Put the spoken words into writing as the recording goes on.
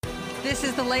This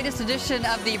is the latest edition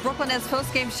of the Brooklyn Nets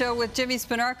postgame show with Jimmy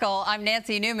Spanarkel. I'm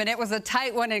Nancy Newman. It was a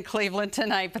tight one in Cleveland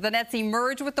tonight, but the Nets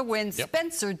emerged with the win. Yep.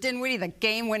 Spencer Dinwiddie, the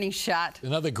game-winning shot.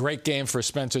 Another great game for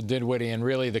Spencer Dinwiddie, and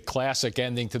really the classic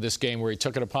ending to this game where he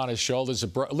took it upon his shoulders.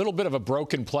 A little bit of a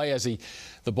broken play as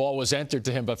the ball was entered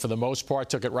to him, but for the most part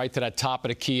took it right to that top of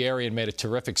the key area and made a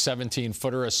terrific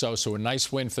 17-footer or so. So a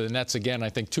nice win for the Nets again. I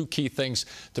think two key things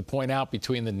to point out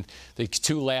between the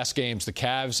two last games, the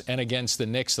Cavs and against the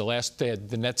Knicks.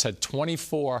 The Nets had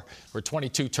 24 or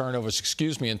 22 turnovers,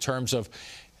 in terms of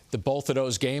both of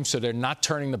those games, so they're not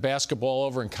turning the basketball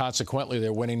over, and consequently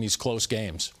they're winning these close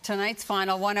games. Tonight's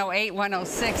final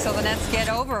 108-106, so the Nets get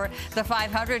over the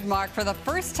 500 mark for the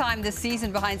first time this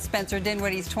season behind Spencer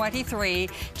Dinwiddie's 23,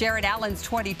 Jarrett Allen's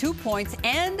 22 points,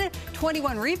 and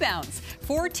 21 rebounds.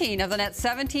 14 of the Nets'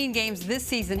 17 games this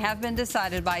season have been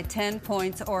decided by 10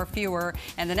 points or fewer,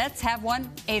 and the Nets have won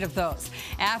 8 of those.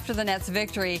 After the Nets'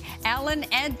 victory, Allen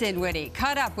and Dinwiddie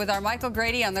caught up with our Michael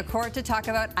Grady on the court to talk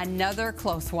about another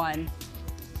close one.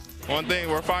 One thing,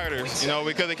 we're fighters. You know,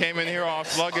 we could have came in here all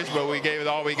sluggish, but we gave it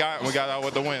all we got, and we got out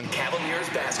with the win.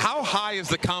 How high is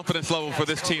the confidence level for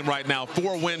this team right now?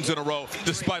 4 wins in a row,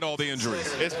 despite all the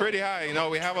injuries. It's pretty high. You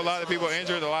know, we have a lot of people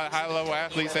injured, a lot of high-level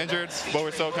athletes injured, but we're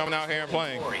still coming out here and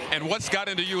playing. And what's got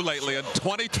into you lately? A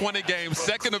 20-20 game,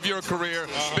 second of your career,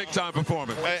 big-time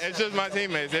performance. It's just my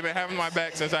teammates. They've been having my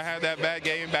back since I had that bad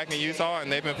game back in Utah,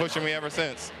 and they've been pushing me ever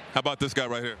since. How about this guy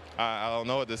right here? I don't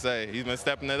know what to say. He's been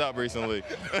stepping it up recently.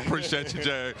 Appreciate you,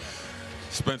 Jerry.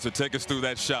 Spencer, take us through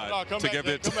that shot. Take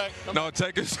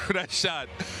us through that shot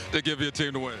to give your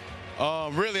team the win.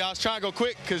 Really, I was trying to go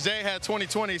quick because Jay had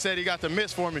 20-20. He said he got the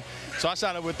miss for me. So I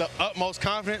shot it with the utmost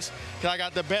confidence because I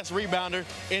got the best rebounder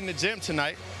in the gym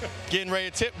tonight, getting ready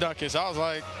to tip dunk it. So I was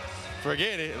like,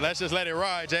 forget it. Let's just let it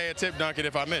ride. Jay and tip dunk it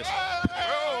if I miss.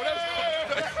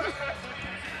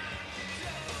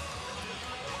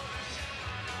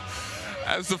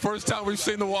 That's the first time we've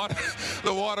seen the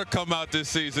water come out this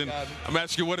season. I'm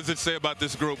asking you, what does it say about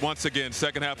this group? Once again,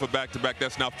 second half of back-to-back.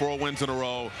 That's now 4 wins in a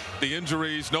row. The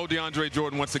injuries, no DeAndre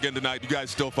Jordan once again tonight. You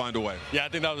guys still find a way. Yeah, I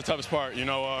think that was the toughest part. You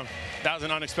know, that was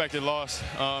an unexpected loss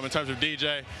in terms of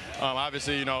DJ.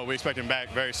 Obviously, you know, we expect him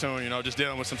back very soon. You know, just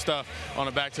dealing with some stuff on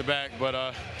a back-to-back.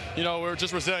 But, you know, we're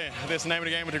just resilient. That's the name of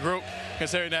the game with the group,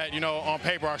 considering that, you know, on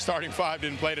paper our starting 5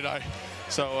 didn't play tonight.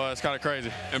 So it's kind of crazy.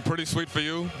 And pretty sweet for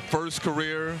you. First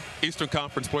career Eastern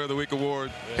Conference Player of the Week award.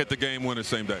 Hit the game winner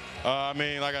same day. I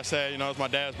mean, like I said, you know, it's my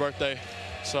dad's birthday.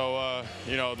 So,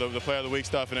 you know, the Player of the Week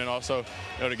stuff, and then also,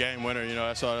 you know, the game winner. You know,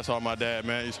 that's all my dad,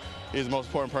 man. He's the most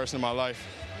important person in my life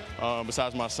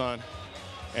besides my son.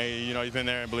 And, you know, he's been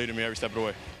there and believed in me every step of the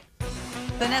way.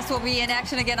 The Nets will be in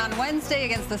action again on Wednesday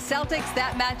against the Celtics.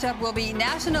 That matchup will be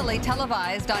nationally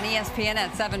televised on ESPN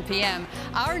at 7 p.m.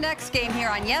 Our next game here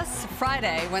on Yes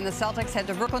Friday, when the Celtics head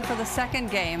to Brooklyn for the second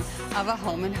game of a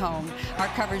home-and-home. Our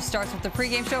coverage starts with the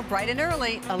pregame show bright and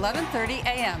early, 11:30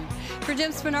 a.m. For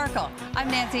Jim Spanarkel, I'm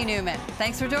Nancy Newman.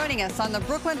 Thanks for joining us on the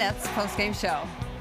Brooklyn Nets postgame show.